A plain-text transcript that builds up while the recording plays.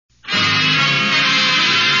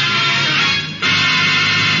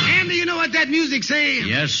music say?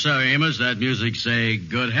 Yes, sir, Amos. That music say,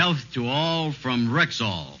 good health to all from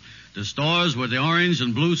Rexall, the stores with the orange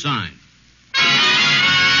and blue sign.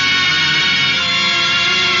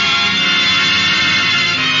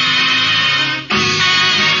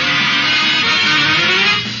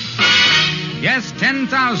 Yes,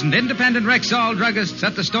 10,000 independent Rexall druggists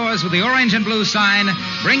at the stores with the orange and blue sign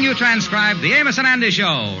bring you transcribed The Amos and Andy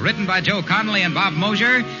Show, written by Joe Connolly and Bob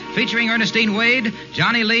Mosier, featuring Ernestine Wade,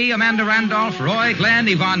 Johnny Lee, Amanda Randolph, Roy Glenn,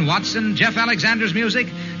 Yvonne Watson, Jeff Alexander's music,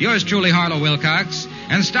 yours truly, Harlow Wilcox,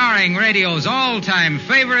 and starring radio's all-time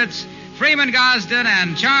favorites, Freeman, Gosden,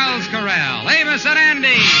 and Charles Correll. Amos and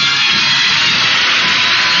Andy!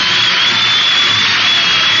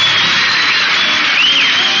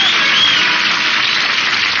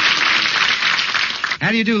 How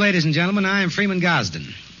do you do, ladies and gentlemen? I am Freeman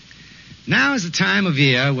Gosden. Now is the time of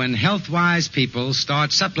year when health-wise people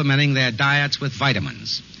start supplementing their diets with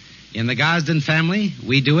vitamins. In the Gosden family,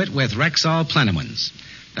 we do it with Rexall Plenamins,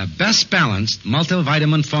 the best balanced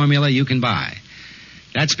multivitamin formula you can buy.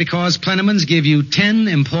 That's because Plenamins give you 10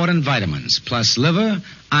 important vitamins, plus liver,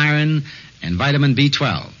 iron, and vitamin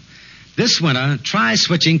B12. This winter, try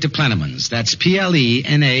switching to Plenamins. That's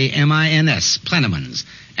Plenamins, Plenamins.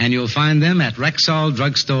 And you'll find them at Rexall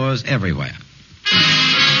drugstores everywhere.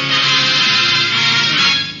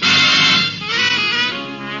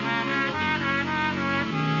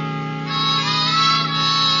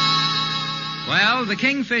 Well, the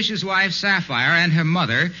Kingfish's wife, Sapphire, and her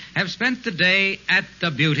mother have spent the day at the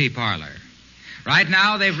beauty parlor. Right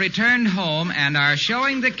now, they've returned home and are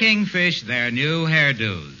showing the Kingfish their new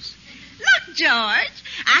hairdos. Look, George,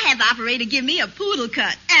 I had the operator give me a poodle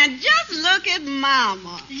cut. And just look at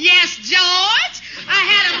Mama. Yes, George. I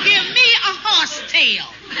had him give me a horse tail.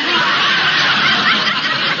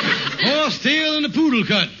 Horse tail and a poodle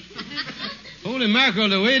cut. Holy mackerel,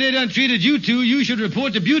 the way they done treated you two, you should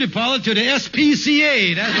report the beauty parlor to the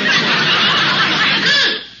SPCA. That's what...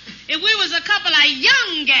 If we was a couple of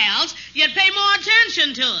young gals, you'd pay more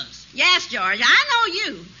attention to us. Yes, George, I know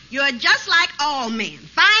you. You're just like all men.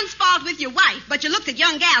 Finds fault with your wife, but you looked at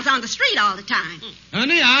young gals on the street all the time.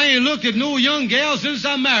 Honey, I ain't looked at no young gal since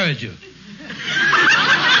I married you.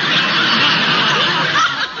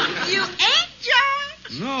 You ain't,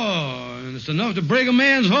 George? No, and it's enough to break a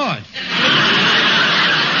man's heart.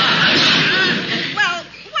 Well,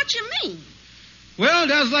 what you mean? Well,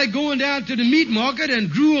 that's like going down to the meat market and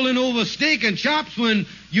drooling over steak and chops when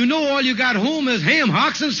you know all you got home is ham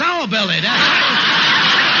hocks and sour belly.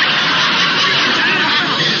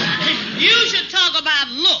 You should talk about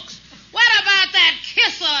looks. What about that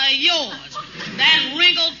kisser of yours? That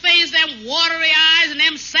wrinkled face, them watery eyes, and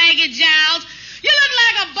them saggy jowls. You look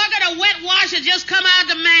like a bucket of wet wash that just come out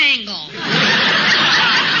the mangle.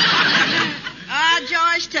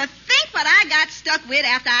 George, to think what I got stuck with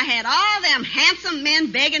after I had all them handsome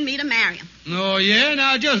men begging me to marry him. Oh, yeah?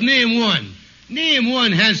 Now, just name one. Name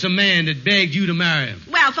one handsome man that begged you to marry him.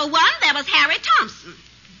 Well, for one, there was Harry Thompson.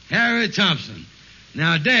 Harry Thompson.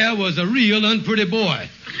 Now, there was a real unpretty boy.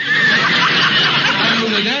 Not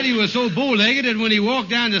only that, he was so bow-legged that when he walked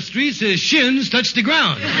down the streets, his shins touched the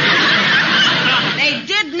ground. They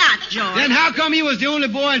did not, George. Then how come he was the only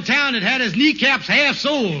boy in town that had his kneecaps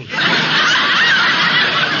half-soled?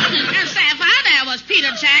 And Sapphire, there was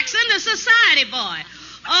Peter Jackson, the society boy.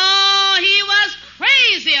 Oh, he was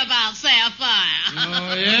crazy about Sapphire.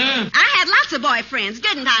 Oh, yeah? I had lots of boyfriends,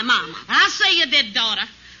 didn't I, Mama? I'll say you did, daughter.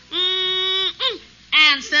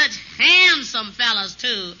 And such handsome fellas,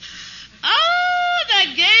 too. Oh, the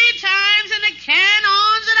gay times and the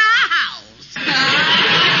can-ons at our house.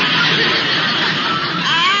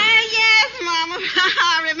 Yes, Mama.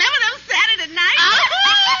 Remember those Saturday nights?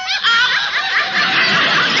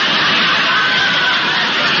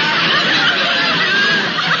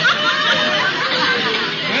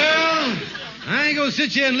 Well, I ain't gonna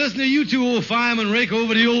sit here and listen to you two old firemen rake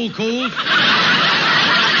over the old coals.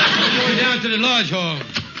 I'm going down to the lodge hall.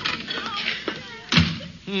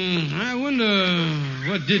 I wonder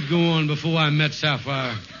what did go on before I met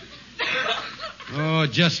Sapphire. Oh,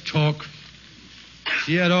 just talk.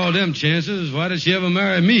 She had all them chances. Why did she ever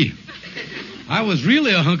marry me? I was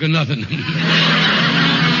really a hunk of nothing.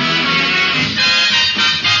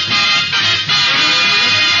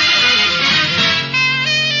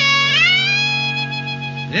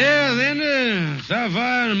 Yeah, then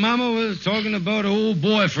Sapphire and Mama was talking about her old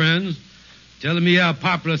boyfriends, telling me how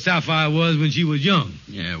popular Sapphire was when she was young.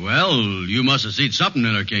 Yeah, well, you must have seen something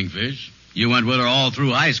in her, Kingfish. You went with her all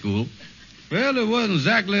through high school. Well, it wasn't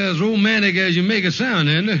exactly as romantic as you make it sound,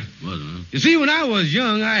 Andy. Wasn't it? You see, when I was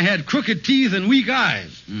young, I had crooked teeth and weak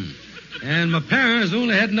eyes. And my parents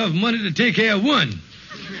only had enough money to take care of one.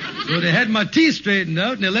 So they had my teeth straightened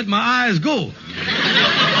out and they let my eyes go.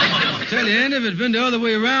 I tell you, Andy, if it had been the other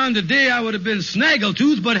way around today, I would have been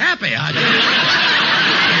snaggletooth but happy.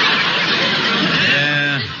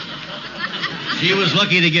 Yeah. She was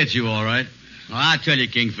lucky to get you, all right. Well, I tell you,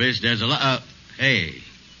 Kingfish, there's a lot... hey,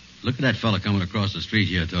 look at that fella coming across the street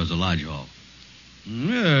here towards the lodge hall.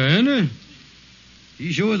 Yeah, Andy.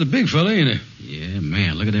 He sure is a big fella, ain't he? Yeah,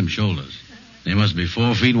 man, look at them shoulders. They must be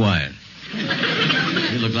 4 feet wide.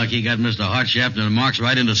 He looked like he got Mr. Hartshaft and Marks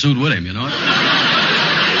right in the suit with him, you know?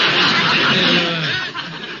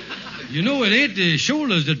 You know, it ain't the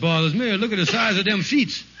shoulders that bothers me. Look at the size of them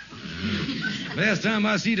feet. Last time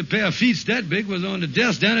I seen a pair of feet that big was on the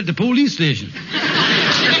desk down at the police station.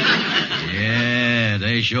 Yeah,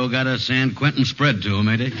 they sure got a San Quentin spread to them,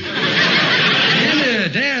 ain't they?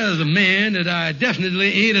 And there's a man that I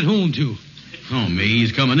definitely ain't at home to. Oh, me,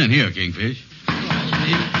 he's coming in here, Kingfish.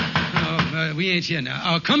 We ain't here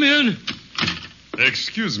now. Come in.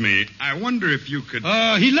 Excuse me. I wonder if you could...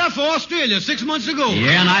 He left for Australia 6 months ago.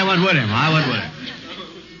 Yeah, and I went with him.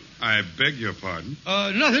 I beg your pardon?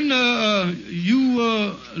 Nothing.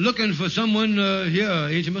 You looking for someone here,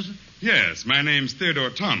 ain't you, mister? Yes, my name's Theodore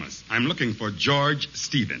Thomas. I'm looking for George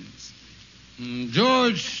Stevens.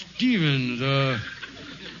 George Stevens.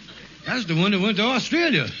 That's the one that went to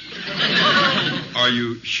Australia. Are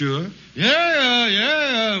you sure?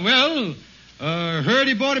 Yeah. Well, heard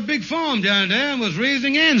he bought a big farm down there and was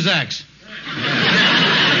raising Anzacs.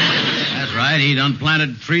 That's right. He done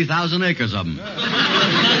planted 3,000 acres of them.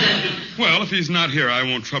 Well, if he's not here, I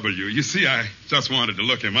won't trouble you. You see, I just wanted to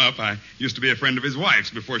look him up. I used to be a friend of his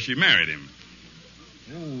wife's before she married him.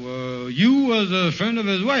 Oh, you was a friend of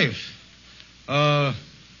his wife's. How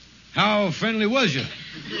friendly was you?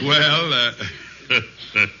 Well,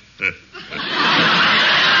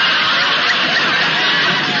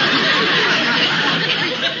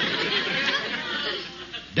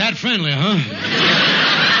 That friendly, huh?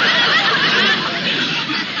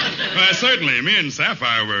 Well, certainly. Me and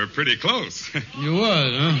Sapphire were pretty close. You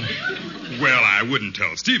was, huh? Well, I wouldn't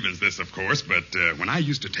tell Stevens this, of course, but when I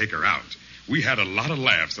used to take her out, we had a lot of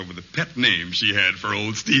laughs over the pet name she had for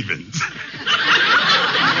old Stevens.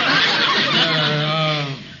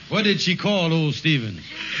 What did she call old Stevens?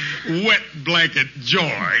 Wet Blanket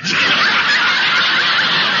George.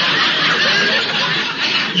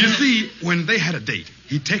 You see, when they had a date,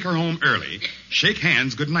 he'd take her home early, shake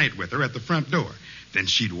hands goodnight with her at the front door. Then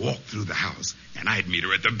she'd walk through the house, and I'd meet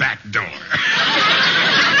her at the back door.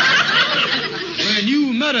 When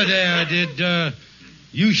you met her there, did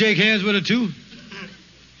you shake hands with her, too?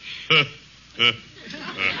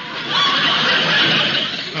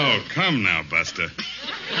 Oh, come now, Buster.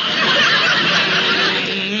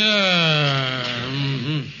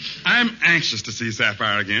 I'm anxious to see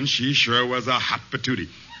Sapphire again. She sure was a hot patootie.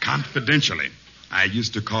 Confidentially, I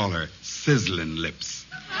used to call her Sizzling Lips.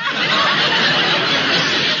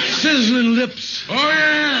 Sizzling Lips. Oh,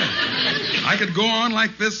 yeah. I could go on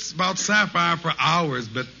like this about Sapphire for hours,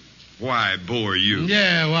 but why bore you?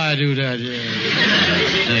 Yeah, why do that, yeah.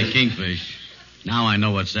 Say, Kingfish, now I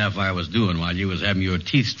know what Sapphire was doing while you was having your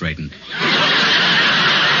teeth straightened.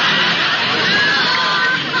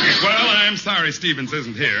 Well, I'm sorry Stevens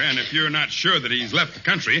isn't here, and if you're not sure that he's left the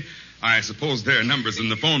country, I suppose there are numbers in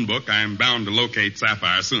the phone book. I'm bound to locate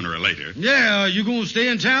Sapphire sooner or later. Yeah, you going to stay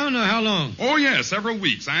in town, or how long? Oh, yeah, several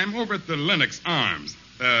weeks. I'm over at the Lennox Arms.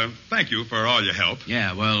 Thank you for all your help.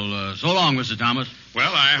 Yeah, well, so long, Mr. Thomas.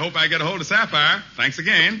 Well, I hope I get a hold of Sapphire. Thanks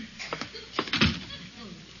again.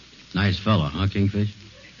 Nice fella, huh, Kingfish?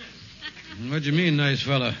 What do you mean, nice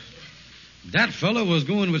fella? That fella was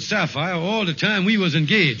going with Sapphire all the time we was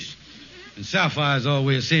engaged. And Sapphire's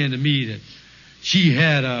always saying to me that she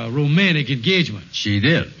had a romantic engagement. She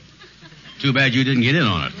did. Too bad you didn't get in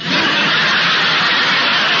on it.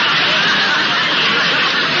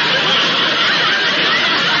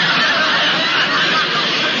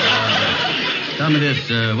 Tell me this,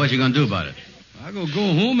 what you gonna do about it? I'm gonna go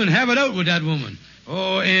home and have it out with that woman.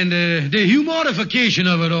 Oh, and the humorification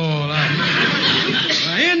of it all.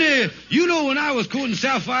 And you know, when I was courting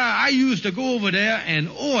Sapphire, I used to go over there and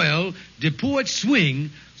oil the porch swing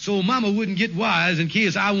so Mama wouldn't get wise in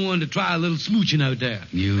case I wanted to try a little smooching out there.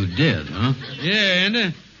 You did, huh? Yeah,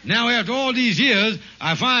 and now after all these years,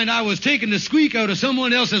 I find I was taking the squeak out of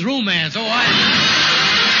someone else's romance. Oh,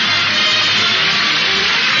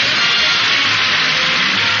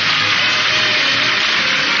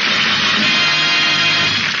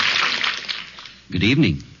 Good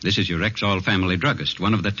evening. This is your Rexall family druggist,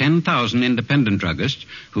 one of the 10,000 independent druggists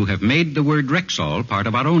who have made the word Rexall part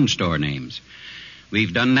of our own store names.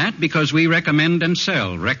 We've done that because we recommend and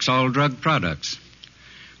sell Rexall drug products.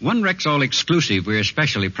 One Rexall exclusive we're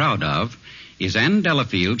especially proud of is Ann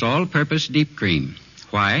Delafield's all-purpose deep cream.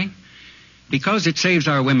 Why? Because it saves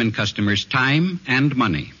our women customers time and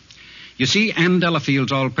money. You see, Ann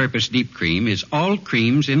Delafield's all-purpose deep cream is all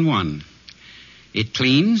creams in one. It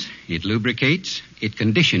cleans, it lubricates, it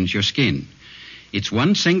conditions your skin. It's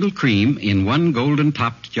one single cream in one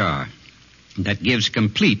golden-topped jar that gives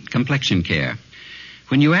complete complexion care.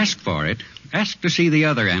 When you ask for it, ask to see the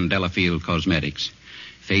other Ann Delafield cosmetics.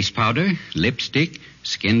 Face powder, lipstick,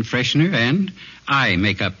 skin freshener, and eye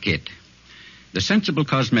makeup kit. The sensible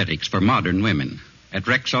cosmetics for modern women. At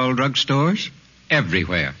Rexall drugstores,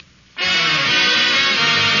 everywhere.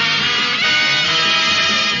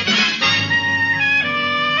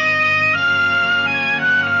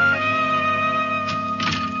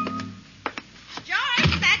 George,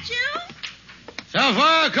 is that you?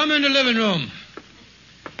 Sapphire, come in the living room.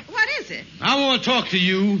 What is it? I want to talk to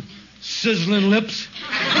you, sizzling lips.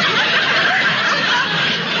 Well,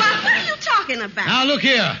 what are you talking about? Now, look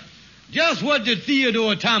here. Just what did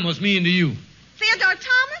Theodore Thomas mean to you? Theodore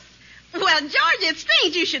Thomas? Well, George, it's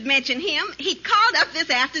strange you should mention him. He called up this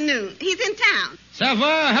afternoon. He's in town.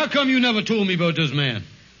 Sapphire, how come you never told me about this man?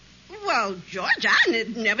 Well, George, I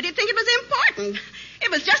never did think it was important.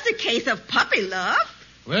 It was just a case of puppy love.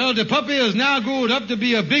 Well, the puppy has now grown up to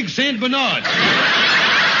be a big St. Bernard.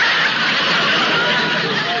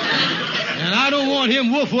 And I don't want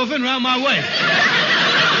him woof-woofing around my wife.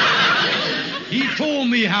 He told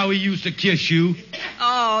me how he used to kiss you.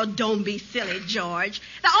 Oh, don't be silly, George.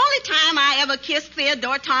 The only time I ever kissed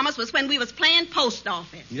Theodore Thomas was when we was playing post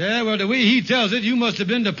office. Yeah, well, the way he tells it, you must have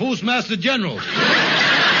been the Postmaster General. George,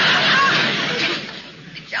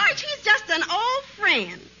 he's just an old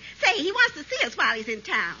friend. Say, he wants to see us while he's in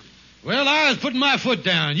town. Well, I was putting my foot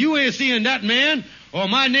down. You ain't seeing that man, or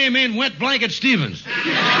my name ain't Wet Blanket Stevens. Now,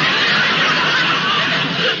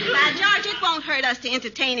 George, it won't hurt us to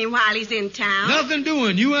entertain him while he's in town. Nothing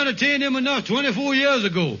doing. You entertained him enough 24 years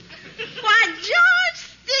ago. Why, George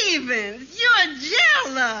Stevens, you're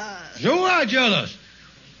jealous. You are jealous.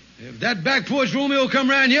 If that back porch Romeo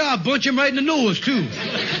come around here, I'll bunch him right in the nose, too.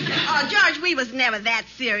 Oh, George, we was never that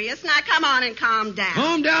serious. Now, come on and calm down.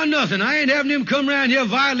 Calm down nothing. I ain't having him come around here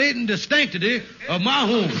violating the sanctity of my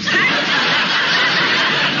home.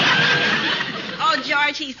 Oh,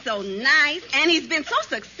 George, he's so nice, and he's been so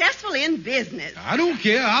successful in business. I don't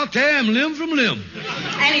care. I'll tear him limb from limb.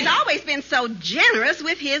 And he's always been so generous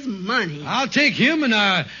with his money. I'll take him and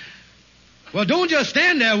I... Well, don't just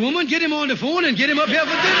stand there, woman. Get him on the phone and get him up here for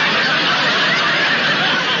dinner.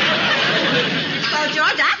 Well,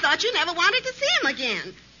 George, I thought you never wanted to see him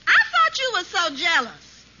again. I thought you were so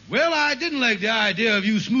jealous. Well, I didn't like the idea of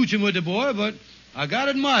you smooching with the boy, but I gotta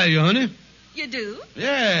admire you, honey. You do?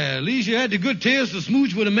 Yeah, at least you had the good taste to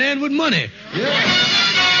smooch with a man with money. Yeah.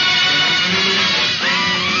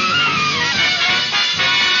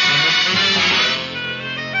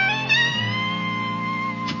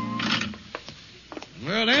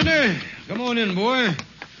 Well, Andy, come on in, boy.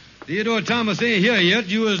 Theodore Thomas ain't here yet.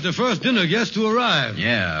 You was the first dinner guest to arrive.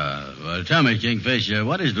 Yeah. Well, tell me, Kingfish,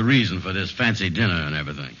 what is the reason for this fancy dinner and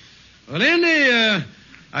everything? Well, Andy,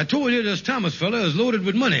 I told you this Thomas fella is loaded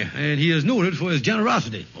with money, and he is noted for his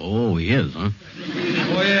generosity. Oh, he is, huh?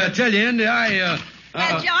 Boy, I tell you, Andy,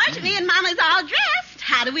 George, me and Mama's all dressed.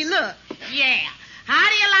 How do we look? Yeah. How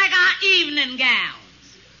do you like our evening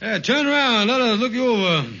gowns? Turn around. Let us look you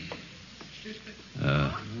over.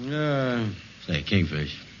 Say,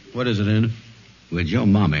 Kingfish. What is it, Andy? With your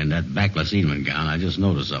mama in that backless evening gown, I just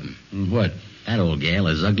noticed something. What? That old gal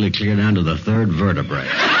is ugly clear down to the third vertebrae.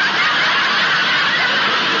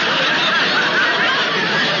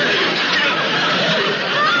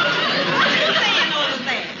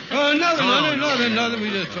 Nothing. We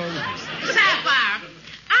just told him. Sapphire,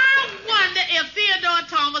 I wonder if Theodore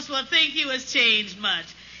Thomas will think you has changed much.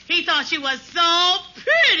 He thought you was so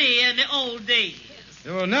pretty in the old days.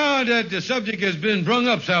 Well, now that the subject has been brung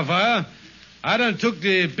up, Sapphire, I done took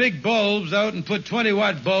the big bulbs out and put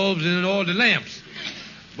 20-watt bulbs in all the lamps.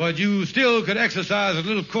 But you still could exercise a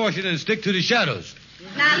little caution and stick to the shadows.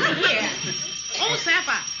 Now, look here. Oh,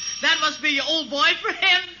 Sapphire, that must be your old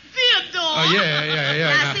boyfriend, Theodore. Oh, yeah.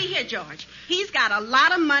 Now, see here, George. He's got a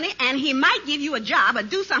lot of money, and he might give you a job or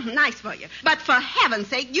do something nice for you. But for heaven's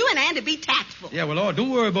sake, you and Andy be tactful. Yeah, well, Lord, don't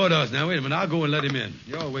worry about us. Now, wait a minute. I'll go and let him in.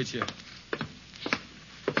 Y'all wait here.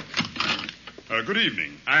 Good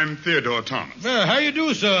evening. I'm Theodore Thomas. Well, how you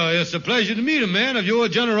do, sir? It's a pleasure to meet a man of your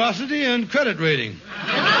generosity and credit rating.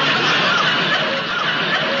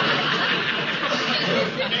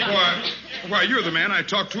 Why, you're the man I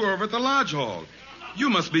talked to over at the Lodge Hall. You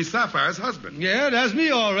must be Sapphire's husband. Yeah, that's me,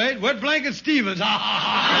 all right. Wet Blanket Stevens. Well,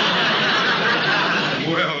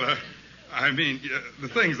 the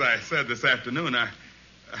things I said this afternoon, I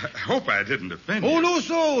hope I didn't offend you. Oh, no,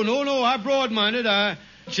 so. No, I broad-minded.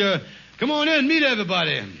 Come on in, meet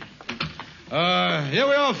everybody. Here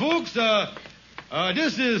we are, folks.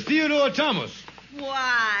 This is Theodore Thomas.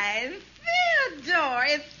 Why, Theodore,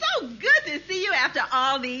 it's so good to see you after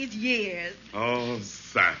all these years. Oh,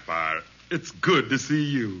 Sapphire, it's good to see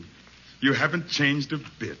you. You haven't changed a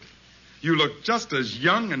bit. You look just as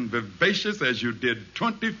young and vivacious as you did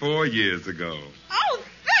 24 years ago. Oh,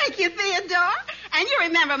 thank you, Theodore. And you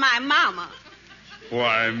remember my mama.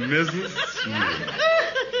 Why, Mrs. Smith.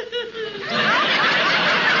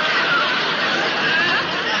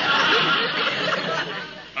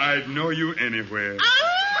 I'd know you anywhere.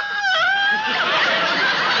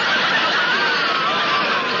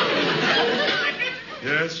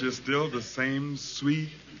 Yes, you're still the same sweet,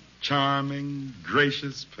 charming,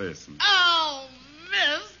 gracious person. Oh,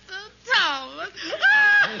 Mr. Thomas.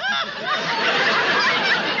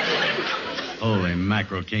 Holy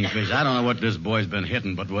mackerel, Kingfish. I don't know what this boy's been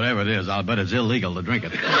hitting, but whatever it is, I'll bet it's illegal to drink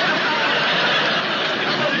it.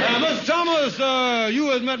 Mr. Thomas, you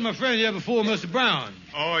has met my friend here before, Mr. Brown.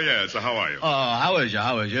 Oh, yes. How are you? Oh, how is you?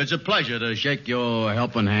 It's a pleasure to shake your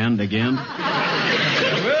helping hand again.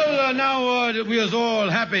 Well, now that we are all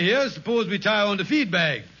happy here, suppose we tie on the feed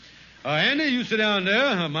bag. Andy, you sit down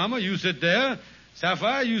there. Mama, you sit there.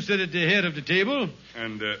 Sapphire, you sit at the head of the table.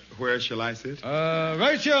 And where shall I sit?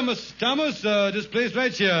 Right here, Mr. Thomas. This place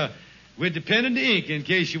right here with the pen and the ink in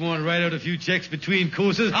case you want to write out a few checks between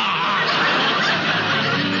courses.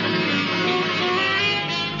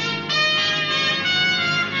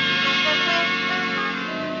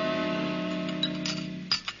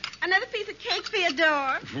 Another piece of cake,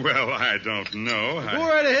 Theodore? Well, I don't know. Go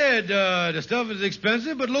right ahead. The stuff is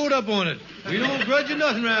expensive, but load up on it. We don't grudge you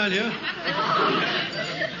nothing around here.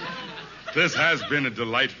 This has been a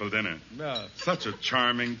delightful dinner. No. Such a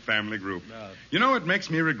charming family group. No. You know, it makes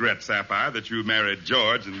me regret, Sapphire, that you married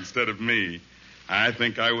George instead of me. I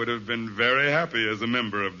think I would have been very happy as a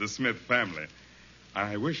member of the Smith family.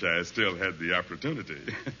 I wish I still had the opportunity.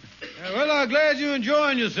 Well, I'm glad you're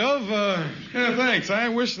enjoying yourself. Yeah, thanks. I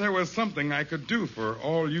wish there was something I could do for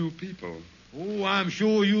all you people. Oh, I'm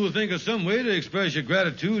sure you'll think of some way to express your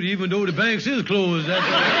gratitude, even though the bank is closed.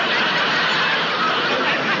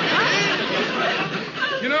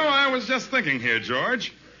 You know, I was just thinking here,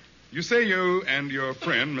 George. You say you and your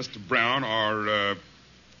friend, Mr. Brown, are,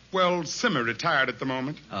 semi-retired at the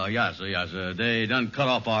moment? Oh, yes. They done cut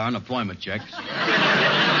off our unemployment checks.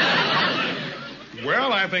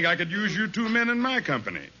 Well, I think I could use you two men in my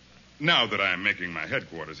company, now that I'm making my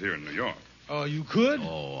headquarters here in New York. Oh, you could?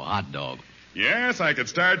 Oh, hot dog. Yes, I could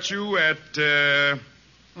start you at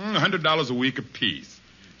 $100 a week apiece.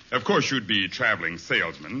 Of course, you'd be traveling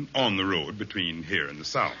salesman on the road between here and the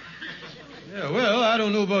South. Yeah, well, I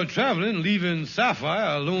don't know about traveling, leaving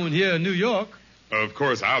Sapphire alone here in New York. Of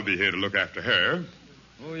course, I'll be here to look after her.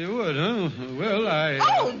 Oh, you would, huh? Well,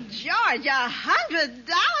 Oh, George,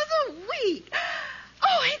 $100 a week.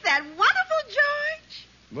 Oh, ain't that wonderful, George?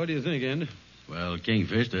 What do you think, Andy? Well,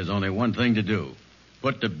 Kingfish, there's only one thing to do.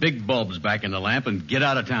 Put the big bulbs back in the lamp and get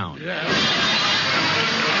out of town. Yeah.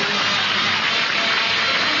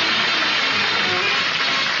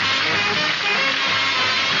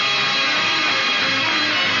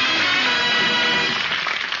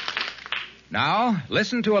 Now,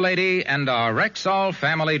 listen to a lady and our Rexall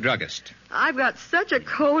family druggist. I've got such a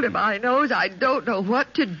cold in my nose, I don't know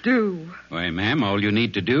what to do. Why, ma'am, all you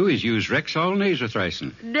need to do is use Rexall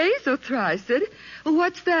nasothricin. Nasothricin?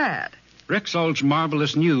 What's that? Rexall's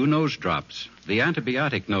marvelous new nose drops. The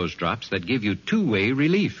antibiotic nose drops that give you two-way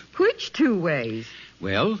relief. Which two ways?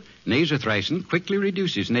 Well, nasothricin quickly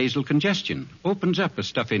reduces nasal congestion, opens up a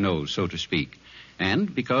stuffy nose, so to speak.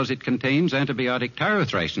 And because it contains antibiotic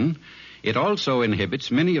tyrothricin, it also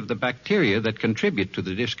inhibits many of the bacteria that contribute to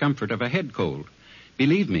the discomfort of a head cold.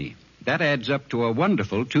 Believe me, that adds up to a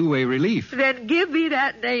wonderful two-way relief. Then give me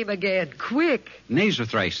that name again, quick.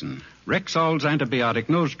 Nasothricin, Rexall's antibiotic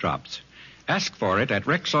nose drops. Ask for it at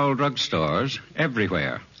Rexall drugstores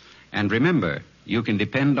everywhere. And remember, you can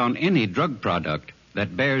depend on any drug product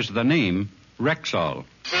that bears the name Rexall.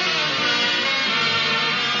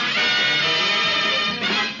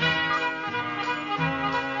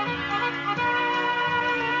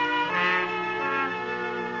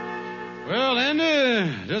 Well,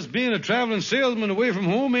 Andy, just being a traveling salesman away from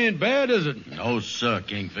home ain't bad, is it? No, sir,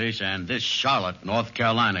 Kingfish. And this Charlotte, North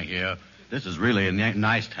Carolina here, this is really a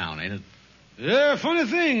nice town, ain't it? Yeah, funny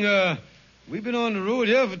thing. We've been on the road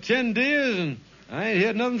here for 10 days, and I ain't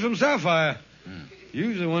heard nothing from Sapphire.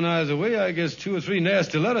 Usually when I was away, I get 2 or 3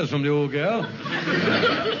 nasty letters from the old gal.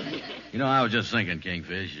 I was just thinking,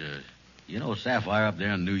 Kingfish. Sapphire up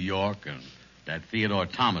there in New York and that Theodore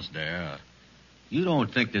Thomas there. You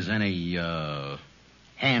don't think there's any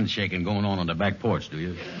handshaking going on the back porch, do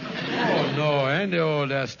you? Oh, no, Andy. All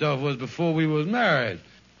that stuff was before we was married.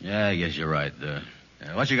 Yeah, I guess you're right.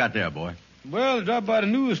 What you got there, boy? Well, I dropped by the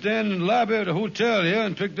newsstand in the library of the hotel here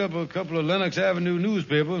and picked up a couple of Lenox Avenue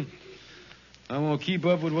newspapers. I want to keep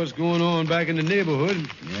up with what's going on back in the neighborhood.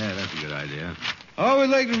 Yeah, that's a good idea. I always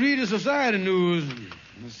like to read the society news.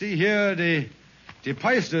 See here, the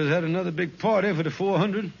Peisters had another big party for the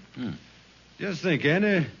 400. Just think,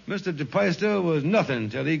 Andy, Mr. DePeister was nothing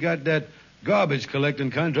till he got that garbage collecting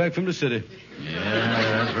contract from the city. Yeah,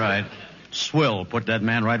 that's right. Swill put that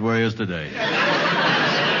man right where he is today.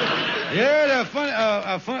 Yeah, they're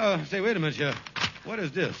funny. Say, wait a minute, here. What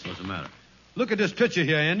is this? What's the matter? Look at this picture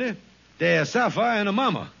here, Andy. There's Sapphire and her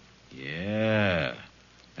mama. Yeah.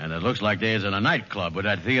 And it looks like there's in a nightclub with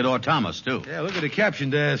that Theodore Thomas, too. Yeah, look at the caption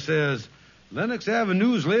there. It says, Lenox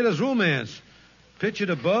Avenue's latest romance. Pictured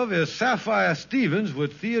above is Sapphire Stevens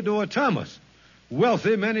with Theodore Thomas,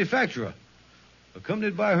 wealthy manufacturer.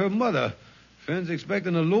 Accompanied by her mother. Friends expect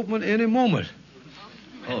an elopement any moment.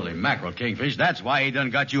 Holy mackerel, Kingfish. That's why he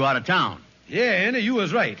done got you out of town. Yeah, Andy, you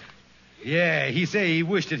was right. Yeah, he say he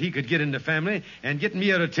wished that he could get in the family, and getting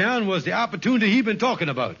me out of town was the opportunity he been talking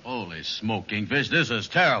about. Holy smoke, Kingfish. This is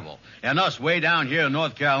terrible. And us way down here in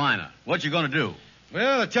North Carolina. What you gonna do?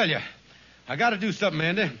 Well, I tell you, I gotta do something,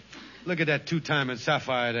 Andy. Look at that two-timing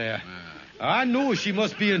Sapphire there. I know she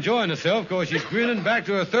must be enjoying herself because she's grinning back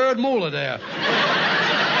to her third molar there. Look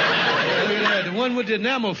at that. The one with the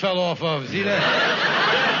enamel fell off of. See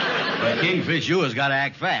that? But Kingfish, you has got to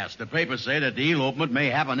act fast. The papers say that the elopement may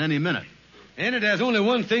happen any minute. And there's only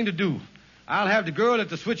one thing to do. I'll have the girl at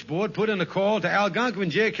the switchboard put in a call to Algonquin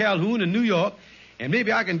J. Calhoun in New York, and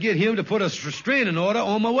maybe I can get him to put a restraining order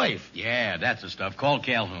on my wife. Yeah, that's the stuff. Call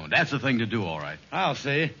Calhoun. That's the thing to do, all right. I'll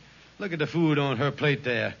say. Look at the food on her plate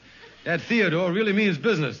there. That Theodore really means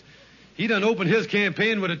business. He done opened his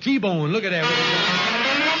campaign with a T-bone. Look at that.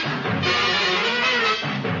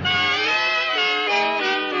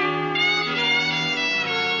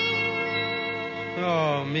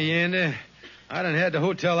 Oh, me, Andy. I done had the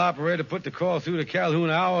hotel operator put the call through to Calhoun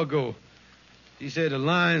an hour ago. She said the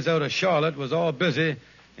lines out of Charlotte was all busy,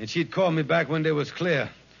 and she'd call me back when they was clear.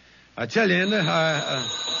 I tell you, Andy,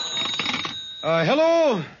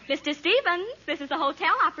 hello? Mr. Stevens, this is the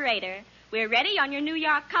hotel operator. We're ready on your New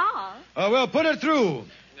York call. Well, put it through.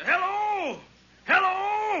 Hello?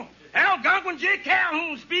 Hello? Algonquin J.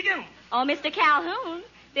 Calhoun speaking. Oh, Mr. Calhoun,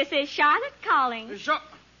 this is Charlotte calling.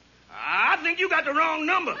 I think you got the wrong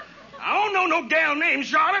number. I don't know no gal named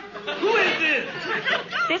Charlotte. Who is this?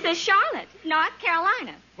 This is Charlotte, North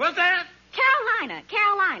Carolina. What's that? Carolina.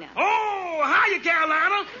 Oh, hiya,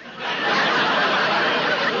 Carolina.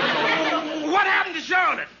 What happened to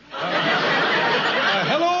Charlotte?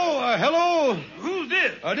 Hello. Who's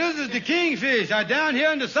this? This is the Kingfish. Down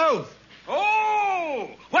here in the south. Oh,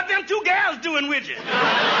 what them 2 gals doing with you?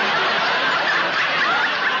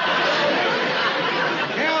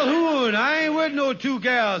 Calhoun, I ain't with no 2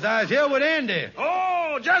 gals. I was here with Andy.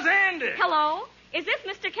 Oh, just Andy. Hello, is this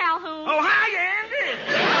Mr. Calhoun? Oh, hiya, Andy.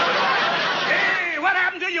 Hey, what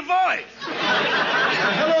happened to your voice?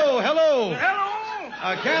 Hello. Hello.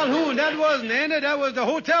 Calhoun, that wasn't Andy. That was the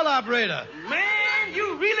hotel operator. Man,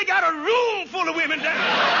 you really got a room full of women down.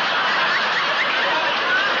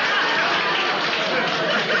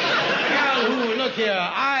 Calhoun, look here.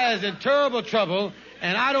 I is in terrible trouble,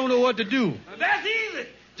 and I don't know what to do. That's easy.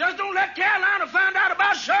 Just don't let Carolina find out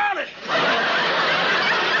about Charlotte.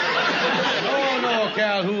 No,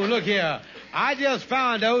 Calhoun, look here. I just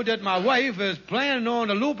found out that my wife is planning on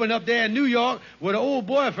eloping up there in New York with an old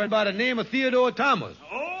boyfriend by the name of Theodore Thomas.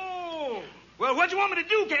 Oh. Well, what you want me to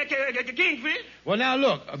do, Kingfish? Well, now,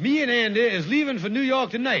 look, me and Andy is leaving for New York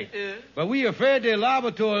tonight. Yeah. But we afraid they're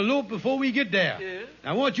liable to elope before we get there. Yeah.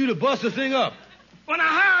 I want you to bust the thing up. Well, now,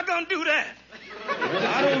 how I gonna do that? Well,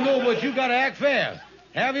 I don't know, but you gotta act fast.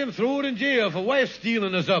 Have him thrown in jail for wife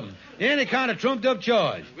stealing or something. Any kind of trumped-up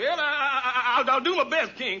charge. Well, I'll do my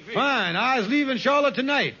best, Kingfish. Fine. I was leaving Charlotte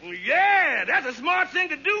tonight. Yeah, that's a smart thing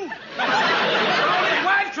to do. For all this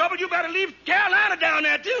wife trouble, you better leave Carolina down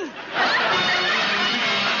there, too.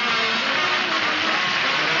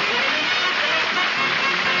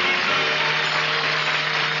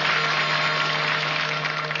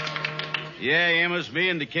 Yeah, Amos, me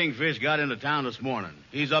and the Kingfish got into town this morning.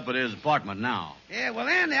 He's up at his apartment now. Yeah, well,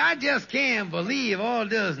 Andy, I just can't believe all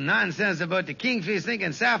this nonsense about the Kingfish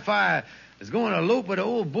thinking Sapphire is going to elope with her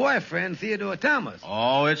old boyfriend, Theodore Thomas.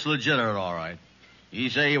 Oh, it's legitimate, all right. He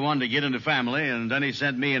said he wanted to get into family, and then he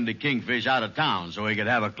sent me and the Kingfish out of town so he could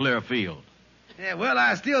have a clear field. Yeah, well,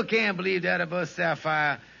 I still can't believe that about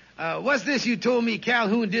Sapphire. What's this you told me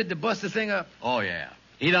Calhoun did to bust the thing up? Oh, yeah.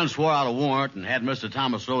 He done swore out a warrant and had Mr.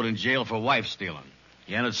 Thomas thrown in jail for wife stealing.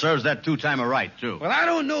 Yeah, and it serves that two-timer right, too. Well, I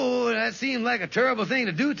don't know. That seemed like a terrible thing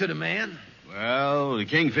to do to the man. Well, the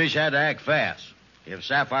Kingfish had to act fast. If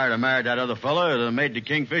Sapphire had married that other fella, it would have made the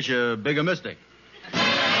Kingfish a bigger mistake.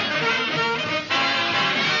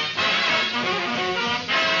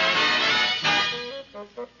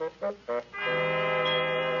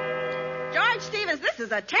 George Stevens, this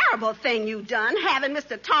is a terrible thing you done, having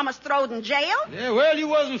Mr. Thomas thrown in jail. Yeah, well, you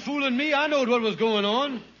wasn't fooling me. I knowed what was going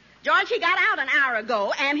on. George, he got out an hour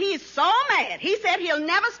ago, and he's so mad. He said he'll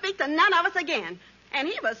never speak to none of us again. And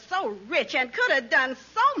he was so rich and could have done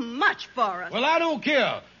so much for us. Well, I don't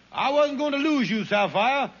care. I wasn't going to lose you,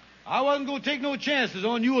 Sapphire. I wasn't going to take no chances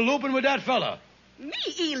on you eloping with that fella. Me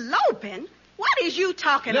eloping? What is you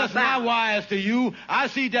talking Listen, about? my wires to you. I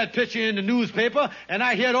see that picture in the newspaper, and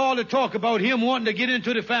I heard all the talk about him wanting to get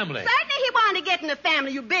into the family. Certainly he wanted to get in the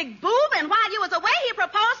family, you big boob, and while you was away, he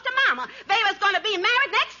proposed to Mama. They was going to be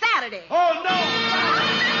married next Saturday. Oh, no!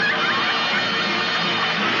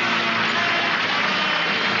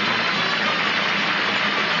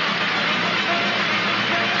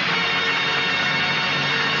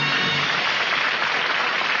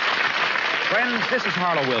 Friends, this is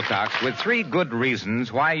Harlow Wilcox with 3 good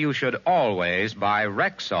reasons why you should always buy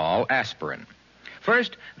Rexall aspirin.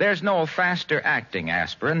 First, there's no faster-acting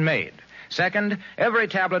aspirin made. Second, every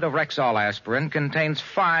tablet of Rexall aspirin contains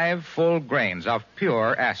 5 full grains of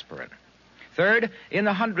pure aspirin. Third, in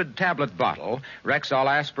the 100-tablet bottle, Rexall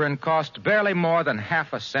aspirin costs barely more than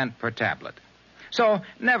half a cent per tablet. So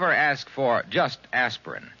never ask for just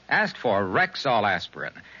aspirin. Ask for Rexall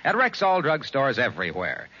aspirin at Rexall drugstores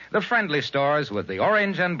everywhere. The friendly stores with the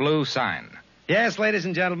orange and blue sign. Yes, ladies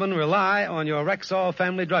and gentlemen, rely on your Rexall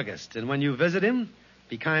family druggist. And when you visit him,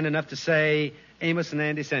 be kind enough to say Amos and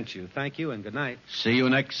Andy sent you. Thank you and good night. See you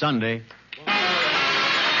next Sunday.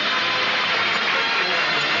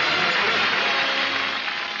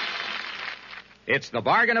 It's the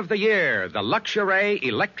bargain of the year, the Luxury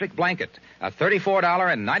Electric Blanket. A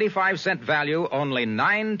 $34.95 value, only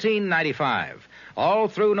 $19.95. All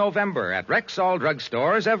through November at Rexall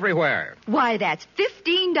drugstores everywhere. Why, that's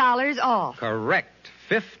 $15 off. Correct.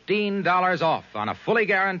 $15 off on a fully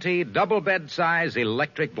guaranteed double bed size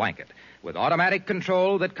electric blanket with automatic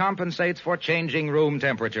control that compensates for changing room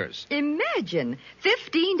temperatures. Imagine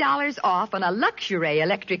 $15 off on a luxury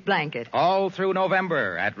electric blanket. All through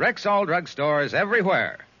November at Rexall drugstores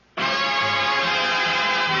everywhere.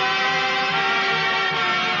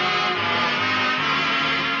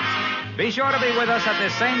 Be sure to be with us at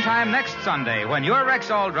this same time next Sunday when your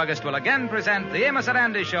Rexall druggist will again present the Amos and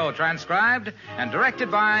Andy Show, transcribed and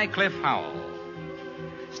directed by Cliff Howell.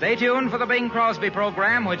 Stay tuned for the Bing Crosby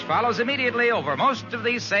program, which follows immediately over most of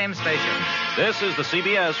these same stations. This is the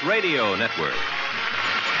CBS Radio Network.